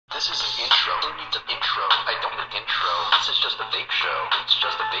This is an intro. Who needs an intro? I don't need an intro. This is just a vape show. It's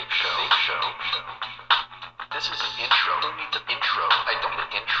just a vape show. Vape show. This is an intro. Who needs an intro? I don't need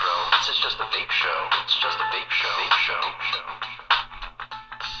an intro. This is just a vape show. It's just a vape show. Vape show.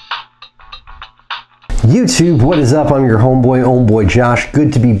 YouTube, what is up? I'm your homeboy Josh.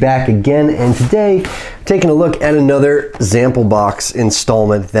 Good to be back again, and today taking a look at another ZAMPLEBOX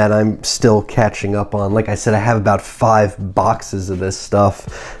installment that I'm still catching up on. Like I said, I have about 5 boxes of this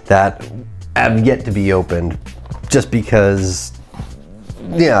stuff that have yet to be opened, just because,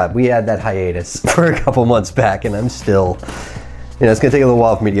 yeah, we had that hiatus for a couple months back, and I'm still, it's gonna take a little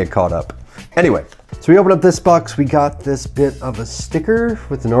while for me to get caught up. Anyway, so we opened up this box. We got this bit of a sticker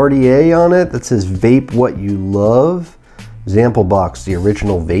with an RDA on it that says "Vape What You Love." ZAMPLEBOX, the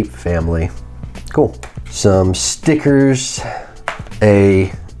original vape family. Cool. Some stickers,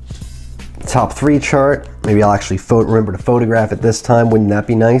 a top 3 chart. Maybe I'll actually remember to photograph it this time. Wouldn't that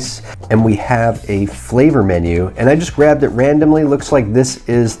be nice? And we have a flavor menu, and I just grabbed it randomly. Looks like this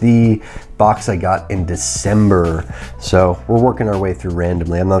is the box I got in December. So we're working our way through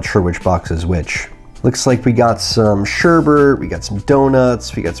randomly. I'm not sure which box is which. Looks like we got some sherbet, we got some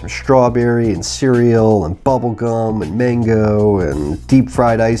donuts, we got some strawberry and cereal and bubble gum and mango and deep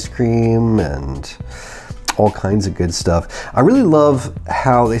fried ice cream and all kinds of good stuff. I really love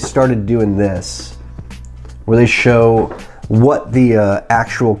how they started doing this, where they show what the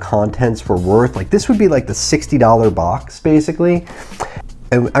actual contents were worth. Like this would be like the $60 box basically.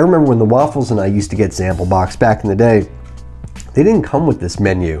 And I remember when the Waffles and I used to get ZAMPLEBOX back in the day, they didn't come with this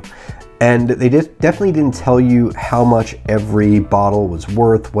menu. And they definitely didn't tell you how much every bottle was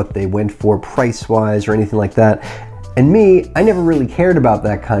worth, what they went for price-wise or anything like that. And me, I never really cared about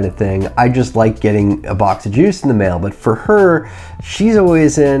that kind of thing. I just like getting a box of juice in the mail. But for her, she's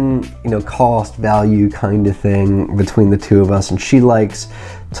always in, cost value kind of thing between the two of us. And she likes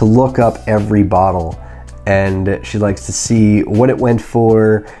to look up every bottle. And she likes to see what it went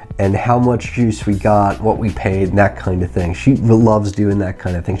for and how much juice we got, what we paid, and that kind of thing. She loves doing that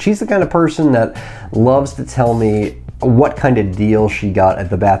kind of thing. She's the kind of person that loves to tell me what kind of deal she got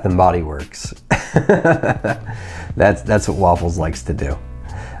at the Bath & Body Works. That's what Waffles likes to do.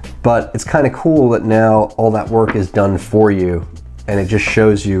 But it's kind of cool that now all that work is done for you, and it just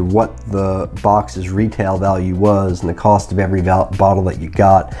shows you what the box's retail value was and the cost of every bottle that you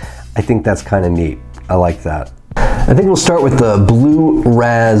got. I think that's kind of neat. I like that. I think we'll start with the Blue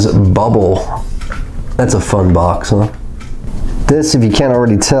Raz Bubble. That's a fun box, huh? This, if you can't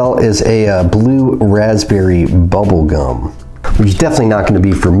already tell, is a blue raspberry bubble gum, which is definitely not going to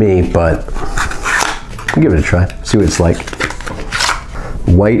be for me, but I'll give it a try, see what it's like.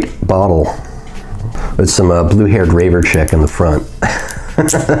 White bottle with some blue-haired raver chick in the front.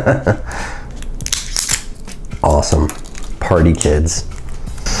 Awesome. Party kids.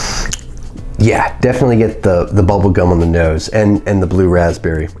 Yeah, definitely get the bubble gum on the nose and the blue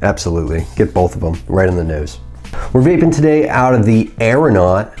raspberry. Absolutely. Get both of them right on the nose. We're vaping today out of the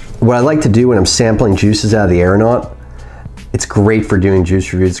Aeronaut. What I like to do when I'm sampling juices out of the Aeronaut, it's great for doing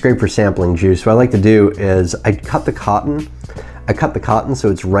juice reviews. It's great for sampling juice. What I like to do is I cut the cotton. I cut the cotton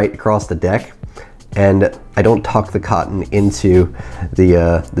so it's right across the deck, and I don't tuck the cotton into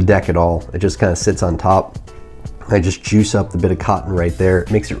the deck at all. It just kind of sits on top. I just juice up the bit of cotton right there.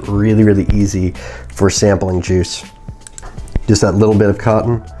 It makes it really, really easy for sampling juice. Just that little bit of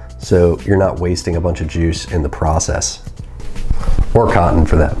cotton, so you're not wasting a bunch of juice in the process. Or cotton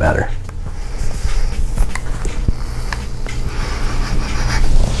for that matter.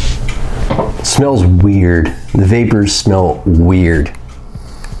 It smells weird. The Vapers smell weird.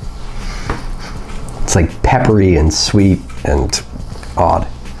 It's like peppery and sweet and odd.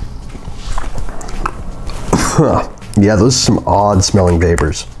 Yeah, those are some odd smelling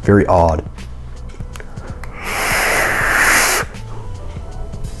Vapers. Very odd.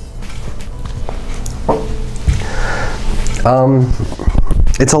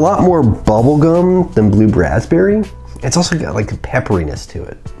 It's a lot more bubblegum than blue raspberry. It's also got like a pepperiness to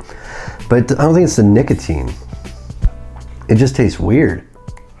it. But I don't think it's the nicotine. It just tastes weird.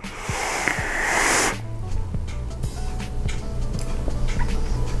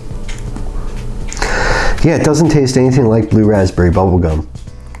 Yeah, it doesn't taste anything like blue raspberry bubblegum.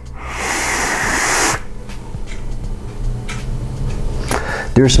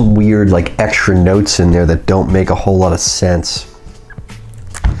 There's some weird like extra notes in there that don't make a whole lot of sense.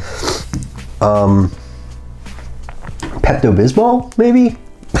 Pepto-Bismol, maybe?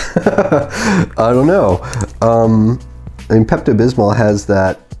 I don't know. I mean, Pepto-Bismol has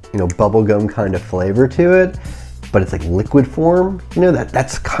that, bubblegum kind of flavor to it, but it's like liquid form.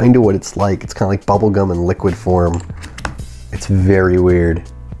 That's kind of what it's like. It's kind of like bubblegum in liquid form. It's very weird.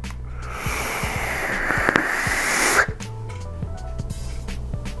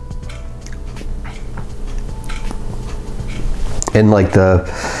 And like a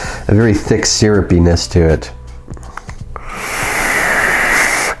very thick syrupiness to it.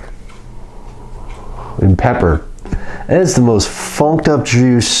 And pepper. That is the most funked up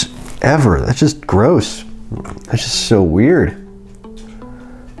juice ever. That's just gross. That's just so weird.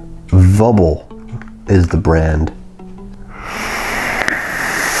 Vubble is the brand.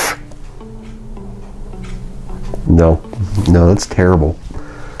 No, that's terrible.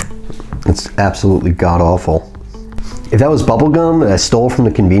 It's absolutely god-awful. If that was bubblegum that I stole from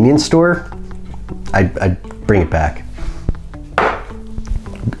the convenience store, I'd bring it back.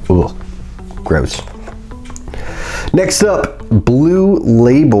 Ugh, gross. Next up, Blue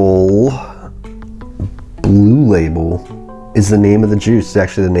Label. Blue Label is the name of the juice. It's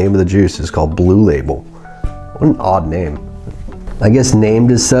actually the name of the juice is called Blue Label. What an odd name. I guess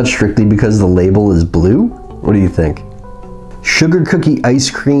named as such strictly because the label is blue? What do you think? Sugar cookie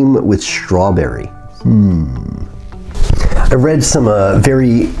ice cream with strawberry. I read some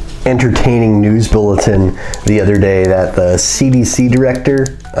very entertaining news bulletin the other day that the CDC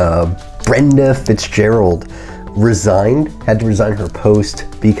Director, Brenda Fitzgerald, had to resign her post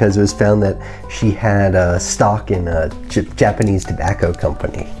because it was found that she had stock in a Japanese tobacco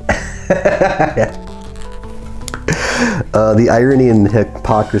company. The irony and the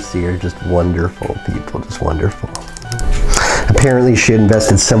hypocrisy are just wonderful, people, just wonderful. Apparently she had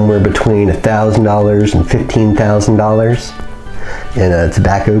invested somewhere between $1,000 and $15,000 in a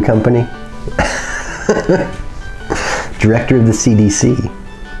tobacco company. Director of the CDC.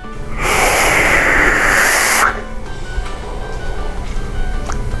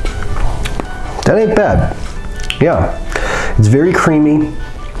 That ain't bad. Yeah, it's very creamy,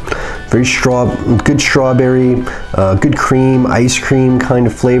 very good strawberry, good cream, ice cream kind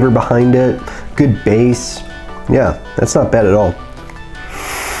of flavor behind it, good base. Yeah, that's not bad at all.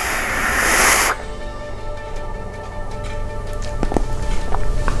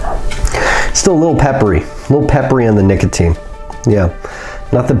 Still a little peppery on the nicotine. Yeah,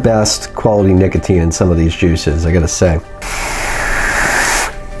 not the best quality nicotine in some of these juices, I gotta say.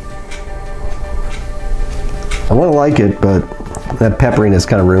 I want to like it, but that pepperiness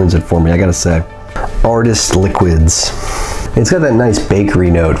kind of ruins it for me, I gotta say. Artist Liquids. It's got that nice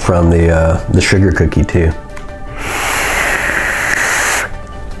bakery note from the sugar cookie too.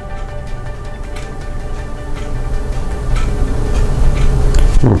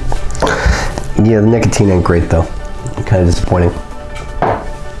 Yeah, the nicotine ain't great though. Kind of disappointing.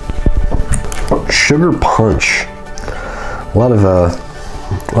 Sugar Punch. A lot of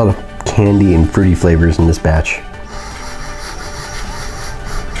candy and fruity flavors in this batch.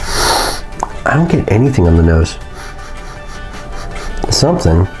 I don't get anything on the nose.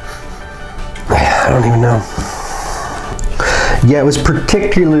 Something. I don't even know. Yeah, it was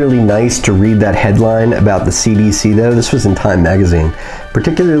particularly nice to read that headline about the CDC though. This was in Time magazine.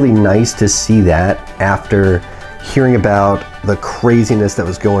 Particularly nice to see that after hearing about the craziness that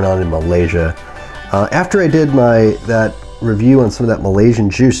was going on in Malaysia. After I did that review on some of that Malaysian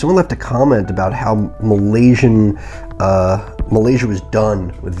juice, someone left a comment about how Malaysia was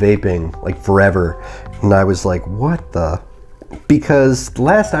done with vaping like forever. And I was like, what the? Because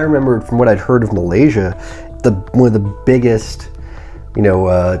last I remembered from what I'd heard of Malaysia, one of the biggest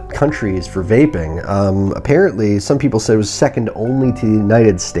countries for vaping. Apparently, some people said it was second only to the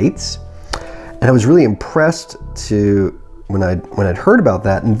United States, and I was really impressed when I'd heard about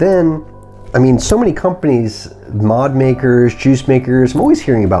that. And then, I mean, so many companies, mod makers, juice makers. I'm always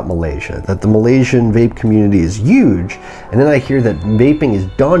hearing about Malaysia, that the Malaysian vape community is huge, and then I hear that vaping is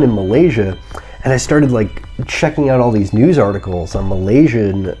done in Malaysia. And I started like checking out all these news articles on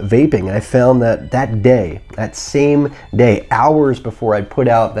Malaysian vaping, and I found that that same day, hours before I put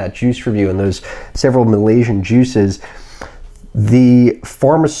out that juice review and those several Malaysian juices, the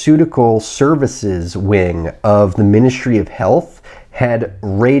pharmaceutical services wing of the Ministry of Health had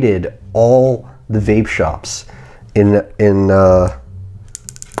raided all the vape shops in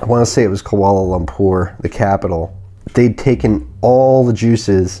I want to say it was Kuala Lumpur, the capital. They'd taken all the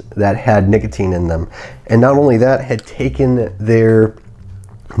juices that had nicotine in them. And not only that, had taken their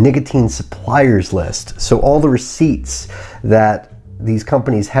nicotine suppliers list. So all the receipts that these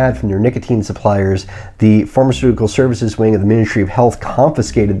companies had from their nicotine suppliers, the Pharmaceutical Services Wing of the Ministry of Health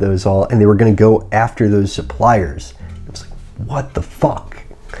confiscated those all, and they were going to go after those suppliers. I was like, what the fuck?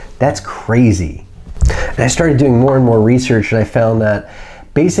 That's crazy. And I started doing more and more research, and I found that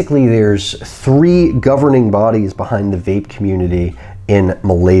basically there's 3 governing bodies behind the vape community in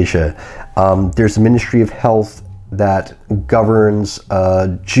Malaysia. There's the Ministry of Health that governs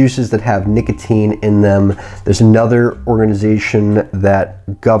juices that have nicotine in them. There's another organization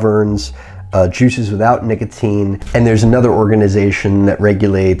that governs juices without nicotine, and there's another organization that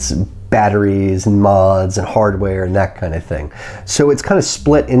regulates batteries and mods and hardware and that kind of thing. So it's kind of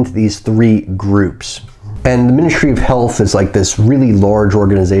split into these three groups. And the Ministry of Health is like this really large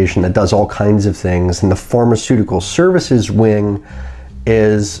organization that does all kinds of things, and the Pharmaceutical Services Wing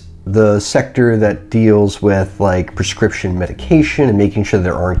is the sector that deals with like prescription medication and making sure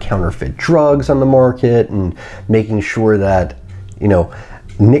there aren't counterfeit drugs on the market, and making sure that, you know,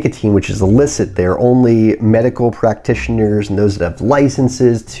 nicotine, which is illicit there, only medical practitioners and those that have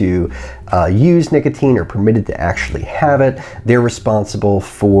licenses to use nicotine are permitted to actually have it. They're responsible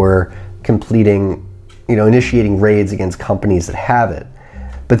for completing, you know, initiating raids against companies that have it.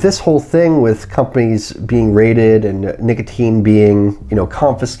 But this whole thing with companies being raided and nicotine being, you know,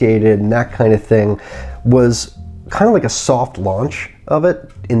 confiscated and that kind of thing was kind of like a soft launch of it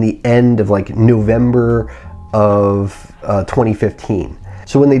in the end of like November of 2015.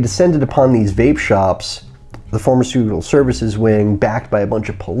 So when they descended upon these vape shops, the Pharmaceutical Services Wing, backed by a bunch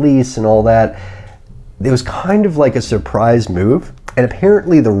of police and all that, it was kind of like a surprise move. And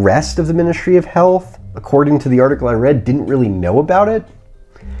apparently the rest of the Ministry of Health, according to the article I read, didn't really know about it.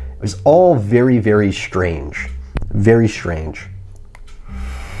 It was all very, very strange. Very strange.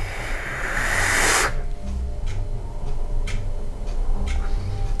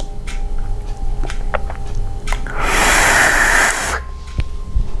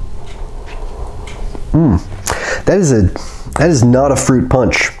 That is not a fruit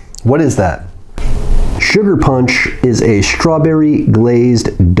punch. What is that? Sugar punch is a strawberry glazed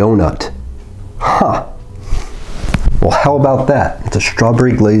donut. Huh. Well, how about that? It's a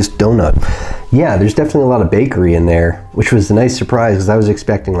strawberry glazed donut. Yeah, there's definitely a lot of bakery in there, which was a nice surprise because I was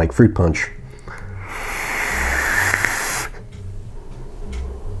expecting like fruit punch.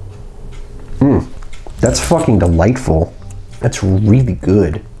 That's fucking delightful. That's really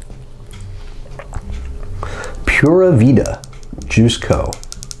good. Pura Vida Juice Co.,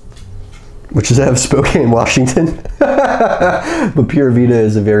 which is out of Spokane, Washington. But Pura Vida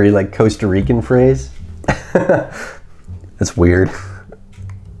is a very like Costa Rican phrase. That's weird.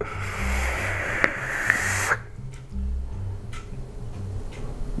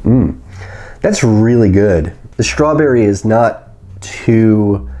 That's really good. The strawberry is not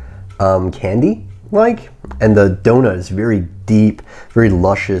too candy-like, and the donut is very deep, very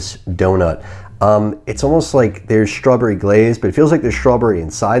luscious donut. It's almost like there's strawberry glaze, but it feels like there's strawberry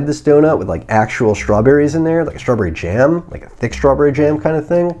inside this donut with like actual strawberries in there, like a strawberry jam, like a thick strawberry jam kind of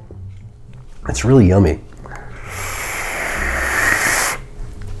thing. It's really yummy.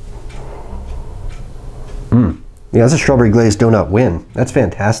 Yeah, that's a strawberry glazed donut win. That's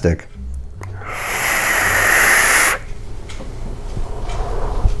fantastic.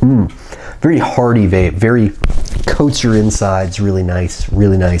 Very hearty vape, very coats your insides, really nice,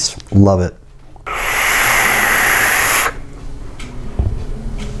 really nice. Love it.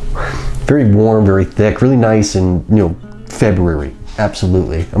 Very warm, very thick, really nice in, you know, February.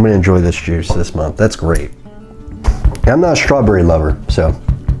 Absolutely. I'm gonna enjoy this juice this month. That's great. I'm not a strawberry lover, so.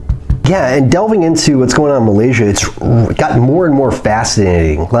 Yeah, and delving into what's going on in Malaysia, it's gotten more and more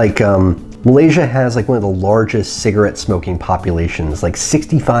fascinating. Like, Malaysia has like one of the largest cigarette smoking populations. Like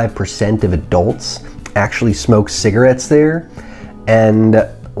 65% of adults actually smoke cigarettes there, and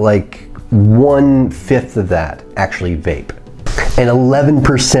like 1/5 of that actually vape. And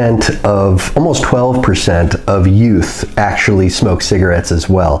 11% of, almost 12% of youth actually smoke cigarettes as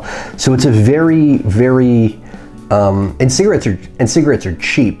well. So it's a very, very, and cigarettes are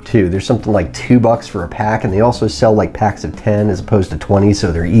cheap too. There's something like $2 for a pack, and they also sell like packs of 10 as opposed to 20,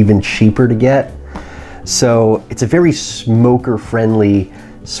 so they're even cheaper to get. So it's a very smoker friendly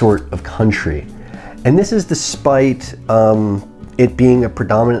sort of country. And this is despite it being a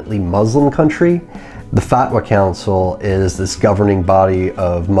predominantly Muslim country. The Fatwa Council is this governing body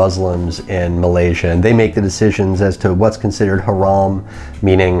of Muslims in Malaysia, and they make the decisions as to what's considered haram,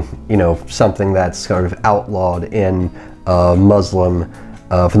 meaning, you know, something that's sort of outlawed in Muslim,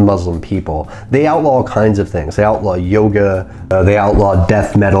 for the Muslim people. They outlaw all kinds of things. They outlaw yoga, they outlaw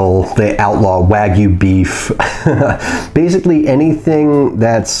death metal, they outlaw Wagyu beef. Basically anything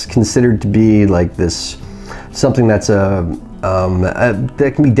that's considered to be like this, something that's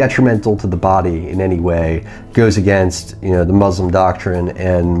that can be detrimental to the body in any way, goes against, you know, the Muslim doctrine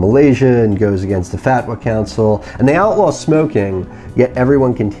in Malaysia and goes against the Fatwa Council. And they outlaw smoking, yet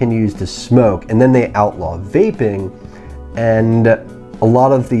everyone continues to smoke. And then they outlaw vaping, and a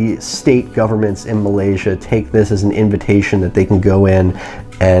lot of the state governments in Malaysia take this as an invitation that they can go in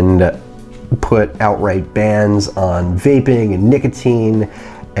and put outright bans on vaping and nicotine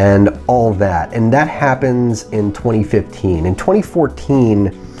and all that. And that happens in 2015. In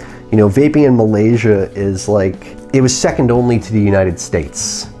 2014, You know, vaping in Malaysia is like, it was second only to the United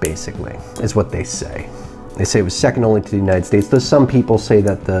States, basically, is what they say. They say it was second only to the United States, though some people say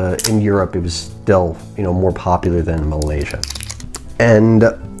that in Europe it was still, you know, more popular than Malaysia. And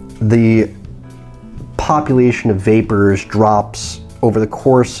the population of vapers drops over the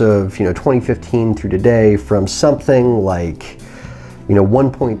course of, you know, 2015 through today from something like, you know,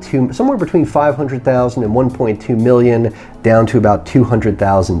 1.2, somewhere between 500,000 and 1.2 million, down to about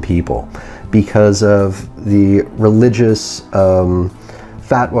 200,000 people because of the religious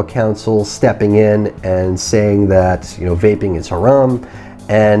Fatwa Council stepping in and saying that, you know, vaping is haram,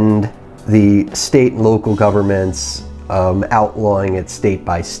 and the state and local governments outlawing it state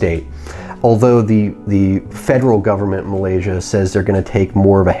by state. Although the federal government in Malaysia says they're going to take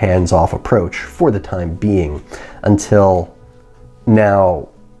more of a hands-off approach for the time being, until now,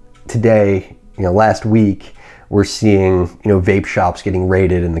 today, you know, last week, we're seeing, you know, vape shops getting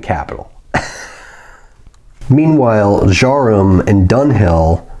raided in the capital. Meanwhile, Jarum and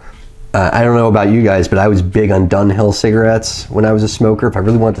Dunhill, I don't know about you guys, but I was big on Dunhill cigarettes when I was a smoker. If I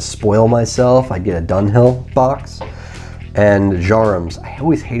really wanted to spoil myself, I'd get a Dunhill box. And Jarums, I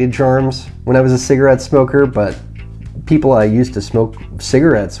always hated Jarums when I was a cigarette smoker, but people I used to smoke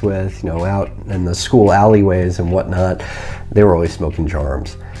cigarettes with, you know, out in the school alleyways and whatnot, they were always smoking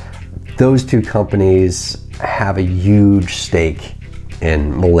Jarums. Those two companies have a huge stake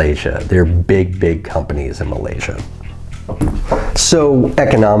in Malaysia. They're big, big companies in Malaysia. So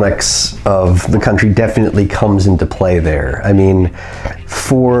economics of the country definitely comes into play there. I mean,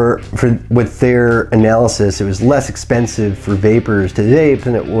 with their analysis, it was less expensive for vapers to vape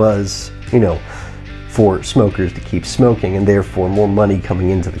than it was, you know, for smokers to keep smoking, and therefore more money coming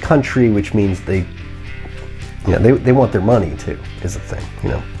into the country, which means they, you know, they want their money too, is the thing, you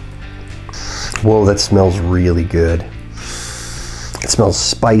know. Whoa, that smells really good. It smells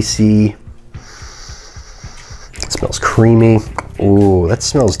spicy. It smells creamy. Ooh, that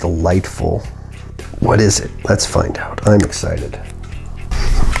smells delightful. What is it? Let's find out. I'm excited.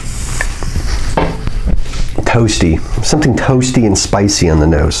 Toasty. Something toasty and spicy on the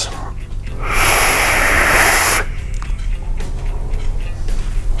nose.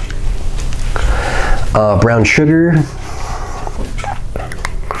 Brown sugar.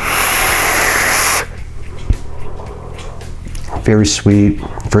 Very sweet,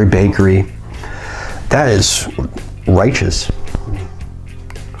 very bakery. That is righteous.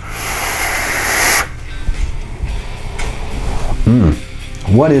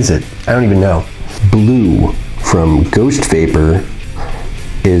 What is it? I don't even know. Blue from Ghost Vapor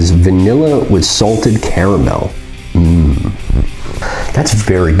is vanilla with salted caramel. That's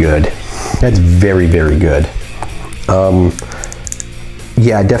very good. That's very, very good.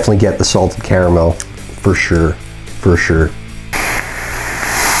 Yeah, I definitely get the salted caramel for sure, for sure.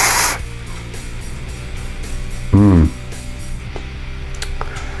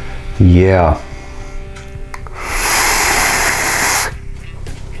 Yeah.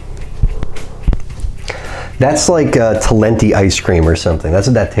 That's like Talenti ice cream or something. That's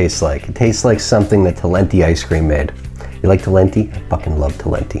what that tastes like. It tastes like something that Talenti ice cream made. You like Talenti? I fucking love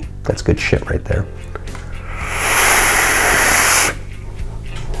Talenti. That's good shit right there.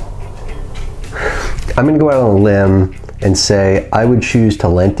 I'm gonna go out on a limb and say I would choose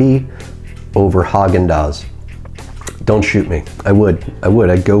Talenti over Haagen-Dazs. Don't shoot me. I would.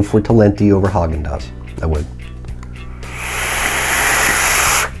 I'd go for Talenti over Haagen-Dazs. I would.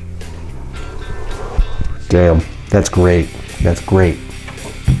 Damn, that's great. That's great.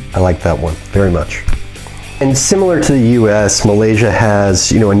 I like that one very much. And similar to the US, Malaysia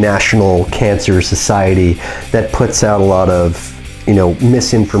has, you know, a national cancer society that puts out a lot of, you know,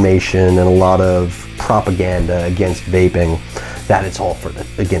 misinformation and a lot of propaganda against vaping, that it's all for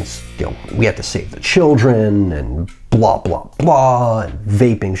against, you know, we have to save the children and blah, blah, blah, and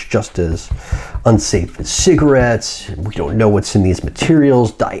vaping's just as unsafe as cigarettes, and we don't know what's in these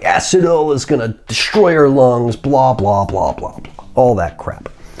materials, diacetyl is gonna destroy our lungs, blah, blah, blah, blah, blah, all that crap.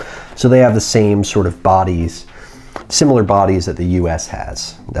 So they have the same sort of bodies, similar bodies that the US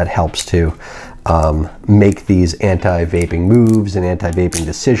has, that helps to make these anti-vaping moves and anti-vaping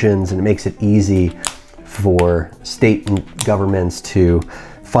decisions, and it makes it easy for state and governments to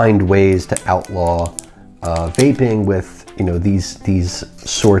find ways to outlaw vaping with, you know, these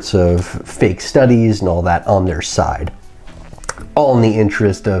sorts of fake studies and all that on their side, all in the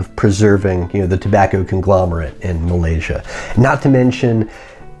interest of preserving, you know, the tobacco conglomerate in Malaysia. Not to mention,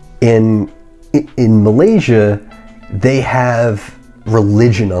 in Malaysia, they have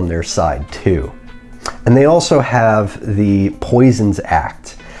religion on their side too. And they also have the Poisons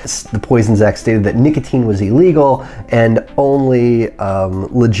Act, The Poisons Act stated that nicotine was illegal and only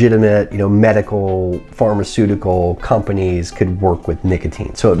legitimate, medical, pharmaceutical companies could work with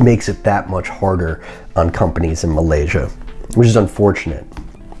nicotine. So it makes it that much harder on companies in Malaysia, which is unfortunate.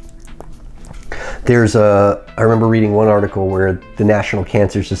 I remember reading one article where the National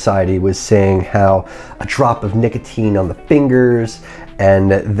Cancer Society was saying how a drop of nicotine on the fingers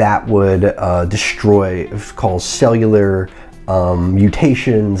and that would destroy, it's called cellular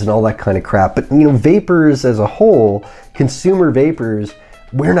mutations and all that kind of crap. But vapors as a whole, consumer vapors,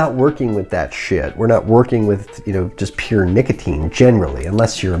 we're not working with that shit. We're not working with, just pure nicotine generally,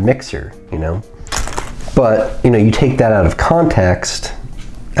 unless you're a mixer, But, you take that out of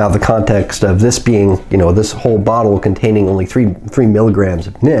the context of this being, this whole bottle containing only 3 milligrams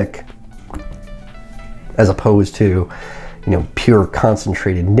of nic, as opposed to, pure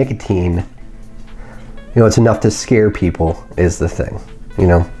concentrated nicotine, it's enough to scare people is the thing,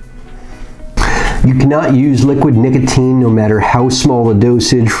 You cannot use liquid nicotine, no matter how small the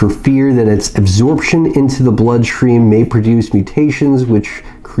dosage, for fear that its absorption into the bloodstream may produce mutations which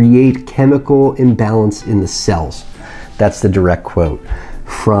create chemical imbalance in the cells. That's the direct quote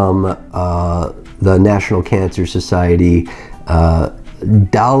from the National Cancer Society. I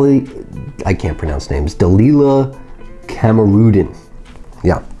can't pronounce names. Dalila Kamarudin.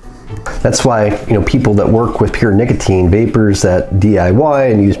 Yeah. That's why, people that work with pure nicotine, vapors that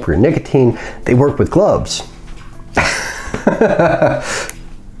DIY and use pure nicotine, they work with gloves.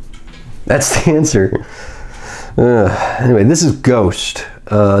 That's the answer. Anyway, this is Ghost.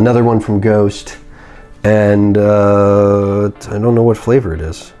 Another one from Ghost. And I don't know what flavor it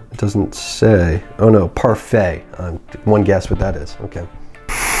is. It doesn't say. Oh no, parfait. One guess what that is. Okay.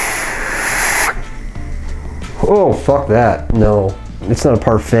 Oh, fuck that. No, it's not a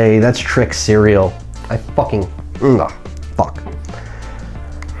parfait. That's Trick cereal. I fucking, fuck.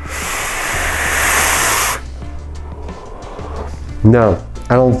 No,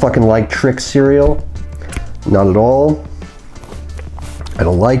 I don't fucking like Trick cereal. Not at all. I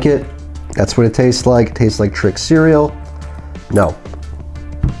don't like it. That's what it tastes like. It tastes like Trick cereal. No.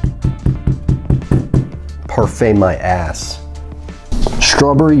 Parfait my ass.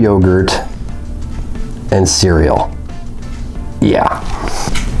 Strawberry yogurt and cereal. Yeah.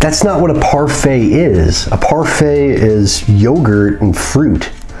 That's not what a parfait is. A parfait is yogurt and fruit.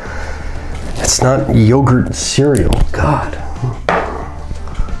 It's not yogurt and cereal. God.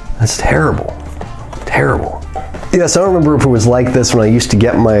 That's terrible. Terrible. Yes, I don't remember if it was like this when I used to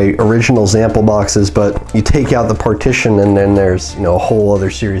get my original Zample boxes, but you take out the partition and then there's, a whole other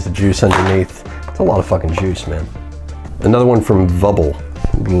series of juice underneath. It's a lot of fucking juice, man. Another one from Vubble.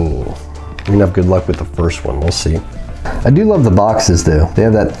 I'm gonna have good luck with the first one, we'll see. I do love the boxes though. They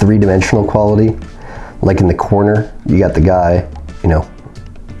have that three-dimensional quality. Like in the corner, you got the guy,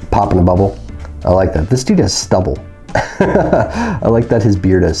 popping a bubble. I like that. This dude has stubble. I like that his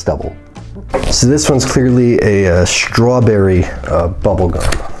beard has stubble. So this one's clearly a strawberry bubble gum.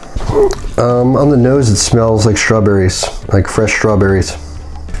 On the nose it smells like strawberries, like fresh strawberries.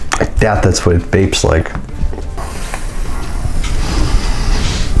 I doubt that's what vapes like.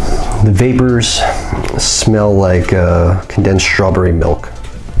 The vapors smell like condensed strawberry milk.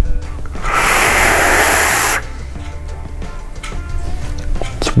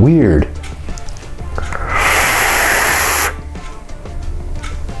 It's weird.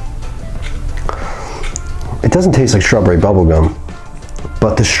 It doesn't taste like strawberry bubblegum,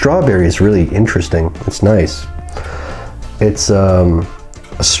 but the strawberry is really interesting. It's nice. It's a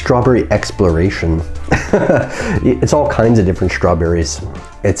strawberry exploration. It's all kinds of different strawberries.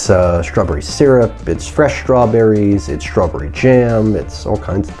 It's strawberry syrup, it's fresh strawberries, it's strawberry jam, it's all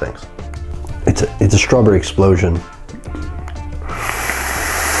kinds of things. It's a strawberry explosion.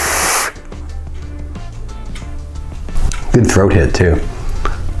 Good throat hit too.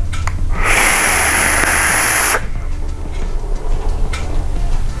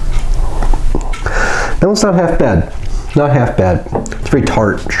 That one's not half bad. Not half bad. It's very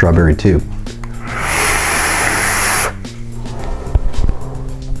tart strawberry too.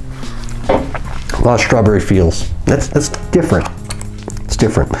 A lot of strawberry feels. That's different. It's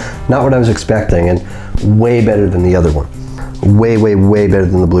different. Not what I was expecting, and way better than the other one. Way, way, way better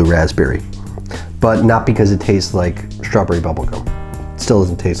than the blue raspberry. But not because it tastes like strawberry bubblegum. It still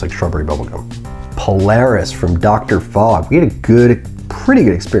doesn't taste like strawberry bubblegum. Polaris from Dr. Fog. We had a pretty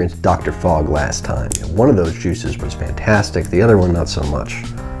good experience with Dr. Fog last time. One of those juices was fantastic. The other one, not so much.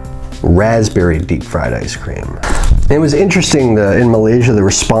 Raspberry deep fried ice cream. It was interesting in Malaysia, the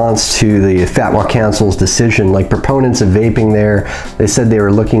response to the Fatwa Council's decision. Like, proponents of vaping there, they said they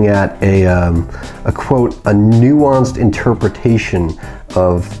were looking at a quote, a nuanced interpretation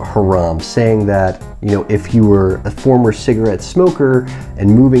of haram, saying that, you know, if you were a former cigarette smoker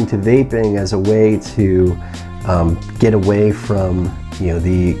and moving to vaping as a way to get away from, you know,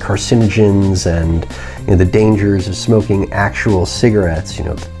 the carcinogens and, you know, the dangers of smoking actual cigarettes, you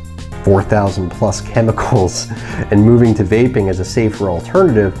know, 4,000 plus chemicals, and moving to vaping as a safer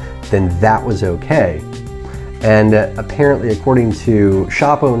alternative, then that was okay. And apparently, according to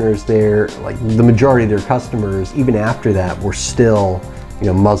shop owners there, like the majority of their customers, even after that, were still, you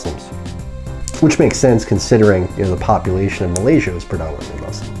know, Muslims. Which makes sense considering, you know, the population of Malaysia is predominantly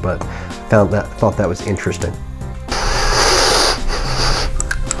Muslim, but thought that was interesting.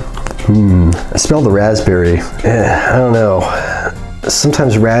 I smell the raspberry. I don't know.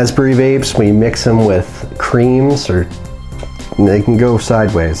 Sometimes raspberry vapes, when you mix them with creams, or they can go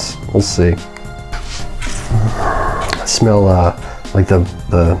sideways. We'll see. I smell like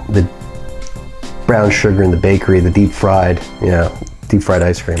the brown sugar in the bakery, the deep fried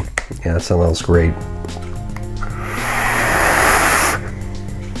ice cream. Yeah, that smells great.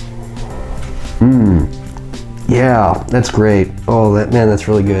 Yeah, that's great. Oh, man, that's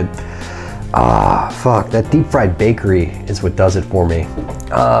really good. Fuck, that deep fried bakery is what does it for me.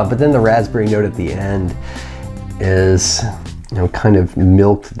 But then the raspberry note at the end is, you know, kind of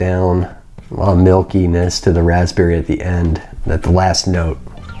milked down, a lot of milkiness to the raspberry at the end, at the last note.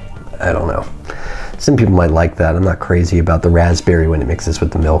 I don't know. Some people might like that. I'm not crazy about the raspberry when it mixes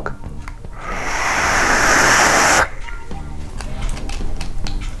with the milk.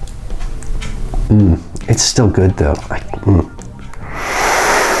 It's still good though.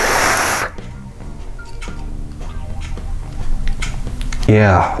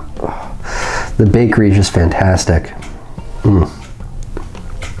 Yeah, the bakery is just fantastic.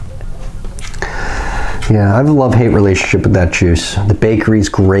 Yeah, I have a love-hate relationship with that juice. The bakery's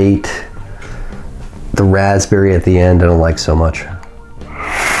great. The raspberry at the end, I don't like so much.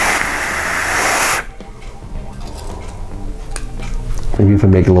 Maybe if I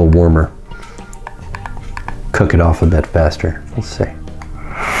make it a little warmer, cook it off a bit faster. Let's see.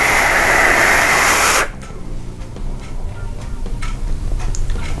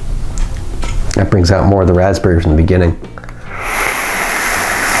 That brings out more of the raspberries in the beginning.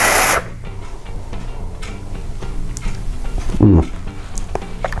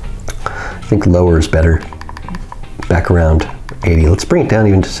 I think lower is better. Back around 80. Let's bring it down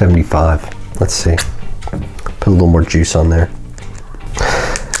even to 75. Let's see. Put a little more juice on there.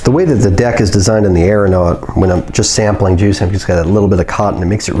 The way that the deck is designed in the aeronaut, when I'm just sampling juice, I've just got a little bit of cotton. It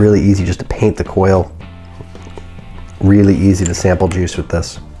makes it really easy just to paint the coil. Really easy to sample juice with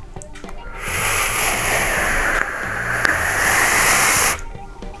this.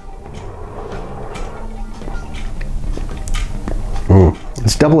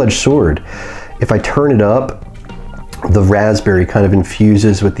 It's a double-edged sword. If I turn it up, the raspberry kind of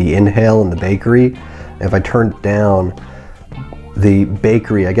infuses with the inhale in the bakery. If I turn it down, the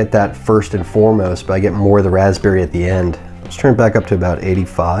bakery, I get that first and foremost, but I get more of the raspberry at the end. Let's turn it back up to about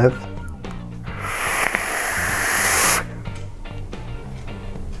 85.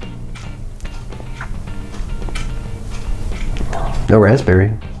 No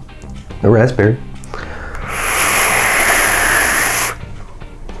raspberry. No raspberry.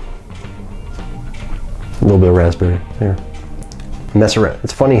 A little bit of raspberry there. Mess around.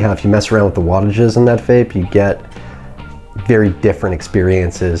 It's funny how if you mess around with the wattages in that vape, you get very different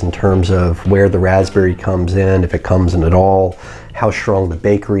experiences in terms of where the raspberry comes in, if it comes in at all, how strong the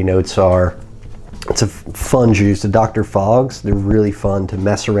bakery notes are. It's a fun juice. The Dr. Fogs, they're really fun to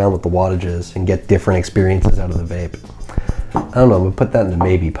mess around with the wattages and get different experiences out of the vape. I don't know, I'm gonna put that in the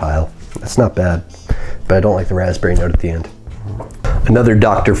maybe pile. That's not bad, but I don't like the raspberry note at the end. Another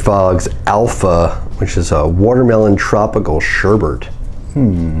Dr. Fogs Alpha, which is a watermelon tropical sherbet.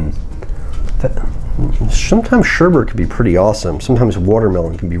 Sometimes sherbet can be pretty awesome. Sometimes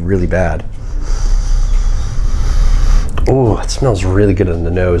watermelon can be really bad. Oh, it smells really good on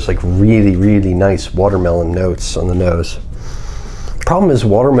the nose. Like really, really nice watermelon notes on the nose. Problem is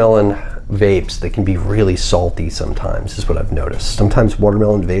watermelon vapes, they can be really salty sometimes, is what I've noticed. Sometimes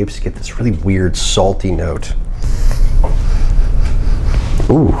watermelon vapes get this really weird salty note.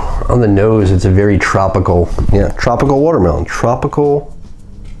 Ooh, on the nose, it's a very tropical, yeah, tropical watermelon. Tropical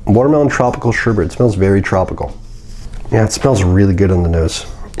sherbet. It smells very tropical. Yeah, it smells really good on the nose.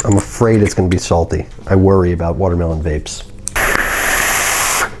 I'm afraid it's going to be salty. I worry about watermelon vapes.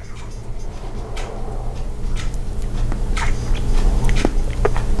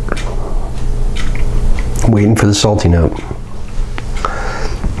 Waiting for the salty note.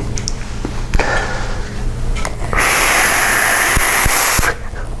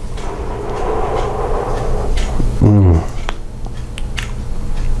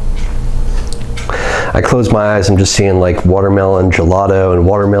 I close my eyes, I'm just seeing like watermelon gelato and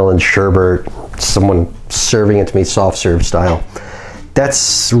watermelon sherbet, someone serving it to me soft serve style.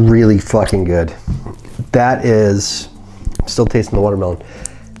 That's really fucking good. That is, I'm still tasting the watermelon.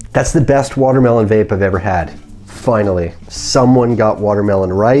 That's the best watermelon vape I've ever had. Finally, someone got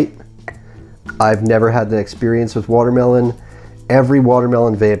watermelon right. I've never had the experience with watermelon. Every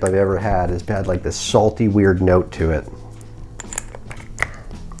watermelon vape I've ever had has had like this salty, weird note to it.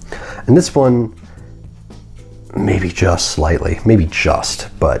 And this one, maybe just slightly, maybe just,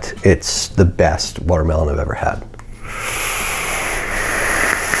 but it's the best watermelon I've ever had.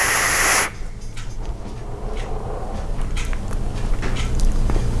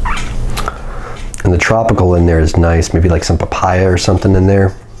 And the tropical in there is nice, maybe like some papaya or something in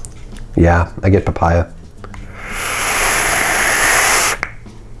there. Yeah, I get papaya.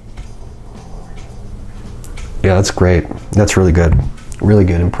 Yeah, that's great. That's really good. Really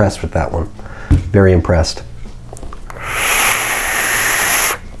good. Impressed with that one. Very impressed.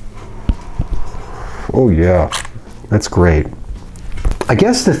 Oh yeah, that's great. I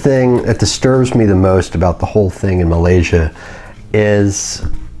guess the thing that disturbs me the most about the whole thing in Malaysia is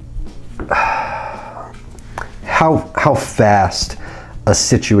how fast a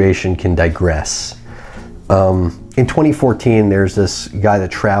situation can digress. In 2014, there's this guy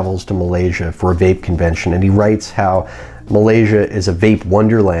that travels to Malaysia for a vape convention, and he writes how Malaysia is a vape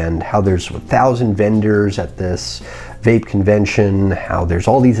wonderland, how there's 1,000 vendors at this vape convention, how there's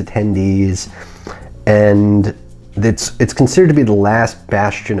all these attendees, and it's considered to be the last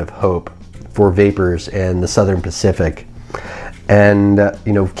bastion of hope for vapers in the Southern Pacific. And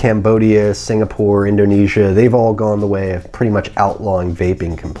you know, Cambodia, Singapore, Indonesia, they've all gone the way of pretty much outlawing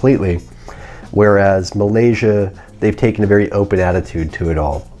vaping completely. Whereas Malaysia, they've taken a very open attitude to it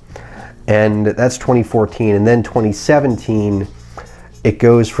all. And that's 2014. And then 2017, it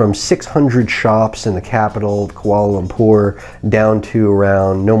goes from 600 shops in the capital, Kuala Lumpur, down to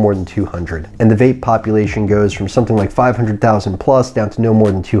around no more than 200. And the vape population goes from something like 500,000 plus down to no more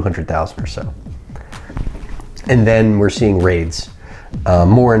than 200,000 or so. And then we're seeing raids,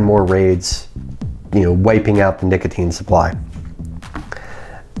 more and more raids, you know, wiping out the nicotine supply.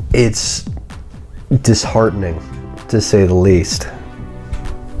 It's disheartening, to say the least.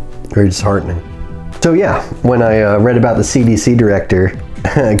 Very disheartening. So yeah, when I read about the CDC director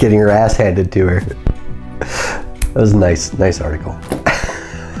getting her ass handed to her, that was a nice article.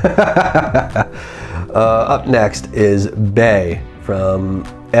 Up next is Bay from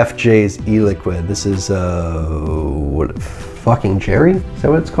FJ's E-Liquid. This is what, Fucking Jerry? Is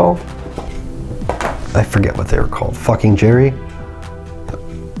that what it's called? I forget what they were called. Fucking Jerry?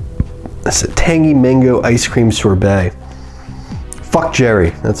 It's a tangy mango ice cream sorbet. Fuck Jerry,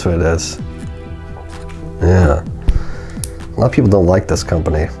 that's what it is. Yeah. A lot of people don't like this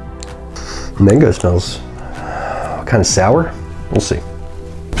company. Mango smells kind of sour. We'll see.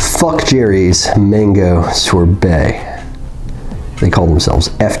 Fuck Jerry's mango sorbet. They call themselves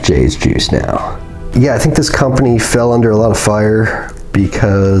FJ's Juice now. Yeah, I think this company fell under a lot of fire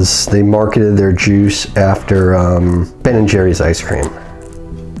because they marketed their juice after Ben & Jerry's ice cream.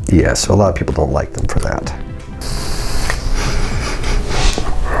 Yeah, so a lot of people don't like them for that.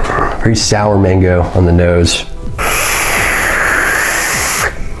 Very sour mango on the nose.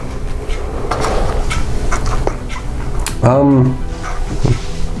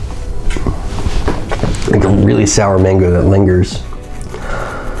 Like a really sour mango that lingers.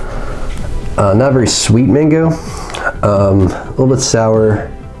 Not very sweet mango. A little bit sour.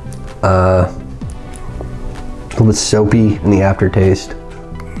 A little bit soapy in the aftertaste.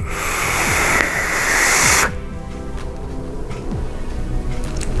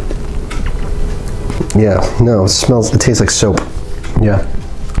 Yeah, no, it tastes like soap. Yeah.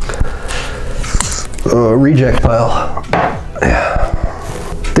 Reject pile. Yeah.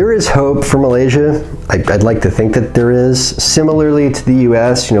 There is hope for Malaysia. I'd like to think that there is. Similarly to the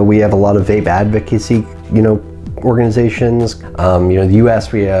US, you know, we have a lot of vape advocacy, you know, organizations. You know, the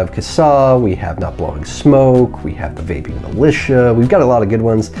US, we have CASA, we have Not Blowing Smoke, we have the Vaping Militia. We've got a lot of good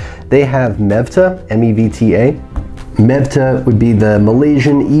ones. They have MEVTA, M-E-V-T-A. MEVTA would be the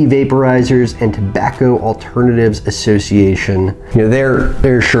Malaysian E-Vaporizers and Tobacco Alternatives Association. You know,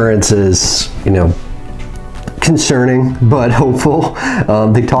 their assurance is, you know, concerning but hopeful.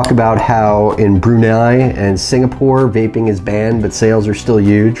 They talk about how in Brunei and Singapore, vaping is banned, but sales are still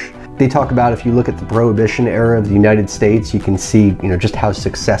huge. they talk about, if you look at the Prohibition era of the United States, you can see, you know, just how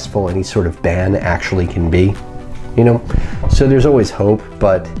successful any sort of ban actually can be, you know? So there's always hope,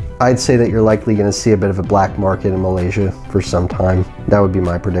 but I'd say that you're likely going to see a bit of a black market in Malaysia for some time. That would be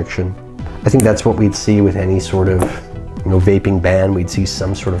my prediction. I think that's what we'd see with any sort of, you know, vaping ban. We'd see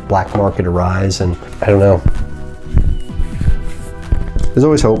some sort of black market arise, and I don't know. There's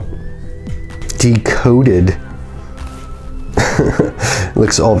always hope. Decoded. It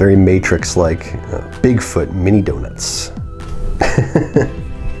looks all very Matrix-like. Bigfoot mini donuts.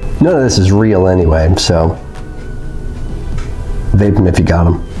 None of this is real anyway, so vape them if you got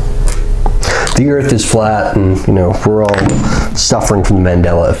them. The earth is flat, and, you know, we're all suffering from the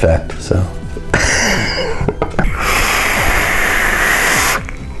Mandela effect, so.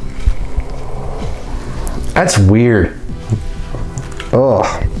 That's weird. Oh,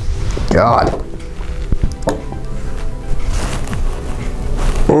 God.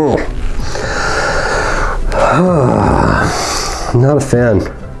 Oh. I'm not a fan.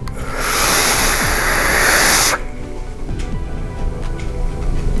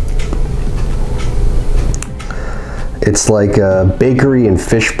 It's like a bakery and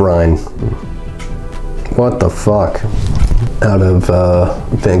fish brine. What the fuck? Out of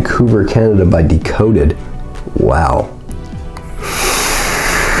Vancouver, Canada by Decoded. Wow.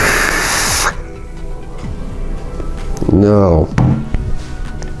 No.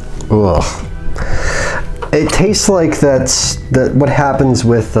 Ugh. It tastes like that's what happens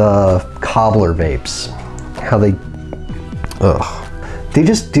with cobbler vapes. How they, ugh. They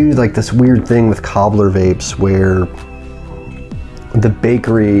just do like this weird thing with cobbler vapes where the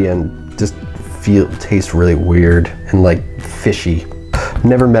bakery and just tastes really weird and like fishy.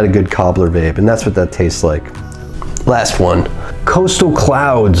 Never met a good cobbler vape, and that's what that tastes like. Last one, Coastal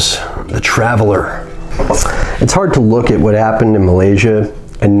Clouds, the Traveler. It's hard to look at what happened in Malaysia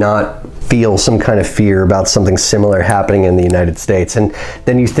and not feel some kind of fear about something similar happening in the United States. And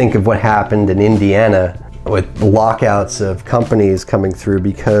then you think of what happened in Indiana with lockouts of companies coming through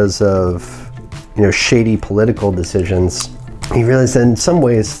because of, you know, shady political decisions. You realize that in some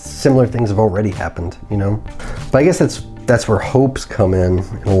ways similar things have already happened, you know. But I guess that's where hopes come in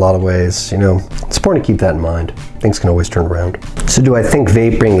a lot of ways, you know. It's important to keep that in mind. Things can always turn around. So do I think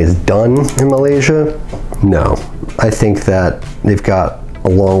vaping is done in Malaysia? No. I think that they've got a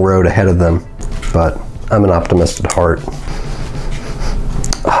long road ahead of them, but I'm an optimist at heart.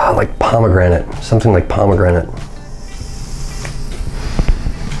 Like pomegranate, something like pomegranate.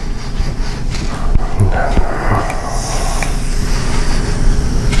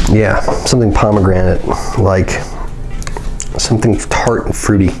 Yeah, something pomegranate, like something tart and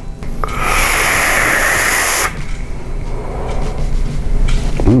fruity.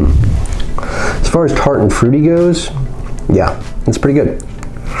 As far as tart and fruity goes, yeah, it's pretty good.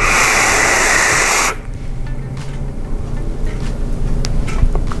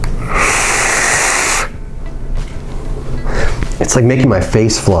 It's like making my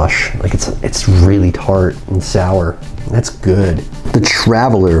face flush. Like it's really tart and sour. That's good. The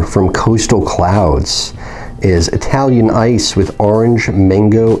Traveler from Coastal Clouds is Italian ice with orange,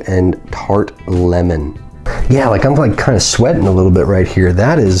 mango, and tart lemon. Yeah, like I'm like kind of sweating a little bit right here.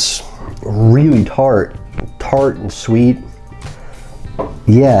 That is really tart and sweet.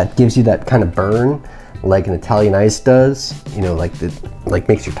 Yeah, it gives you that kind of burn like an Italian ice does. You know, like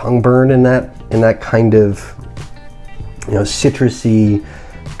makes your tongue burn in that kind of, you know, citrusy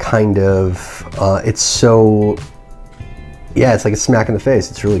kind of, it's so, yeah, it's like a smack in the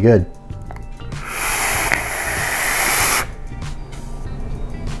face. It's really good.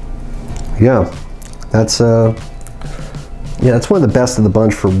 Yeah, that's one of the best of the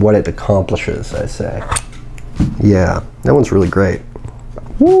bunch for what it accomplishes, I say. Yeah, that one's really great.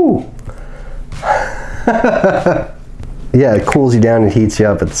 Woo! Yeah, it cools you down and heats you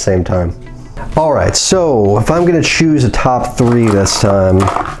up at the same time. All right, so if I'm gonna choose a top 3 this time,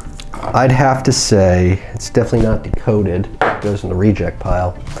 I'd have to say it's definitely not Decoded. It goes in the reject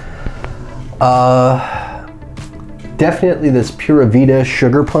pile. Definitely this Pura Vida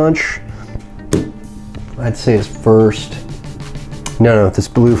Sugar Punch, I'd say is first. No, this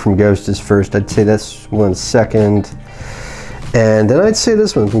blue from Ghost is first. I'd say this one's second. And then I'd say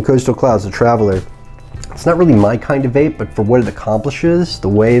this one from Coastal Clouds, the Traveler. It's not really my kind of vape, but for what it accomplishes, the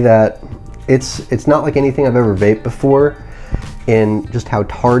way that it's not like anything I've ever vaped before, in just how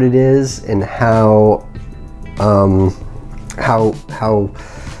tart it is and how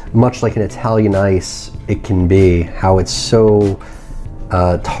much like an Italian ice it can be. How it's so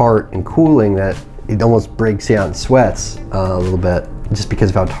tart and cooling that it almost breaks you out in sweats a little bit. just because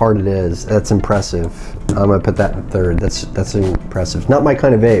of how tart it is. That's impressive. I'm gonna put that in third. That's impressive. Not my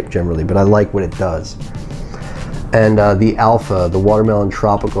kind of vape generally, but I like what it does. And the Alpha, the Watermelon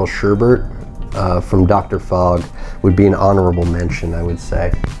Tropical Sherbet from Dr. Fogg would be an honorable mention, I would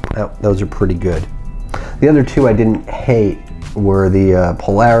say. Those are pretty good. The other two I didn't hate were the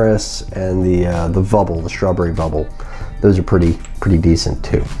Polaris and the Vubble, the Strawberry Vubble. Those are pretty decent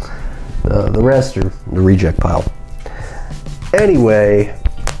too. The rest are the reject pile. Anyway,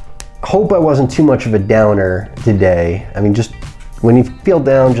 hope I wasn't too much of a downer today. I mean, just when you feel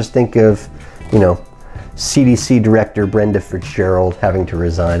down, just think of, you know, CDC Director Brenda Fitzgerald having to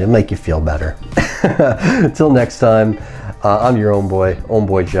resign. It'll make you feel better. Until next time, I'm your own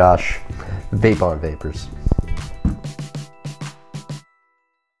boy Josh. Vape on, Vapers.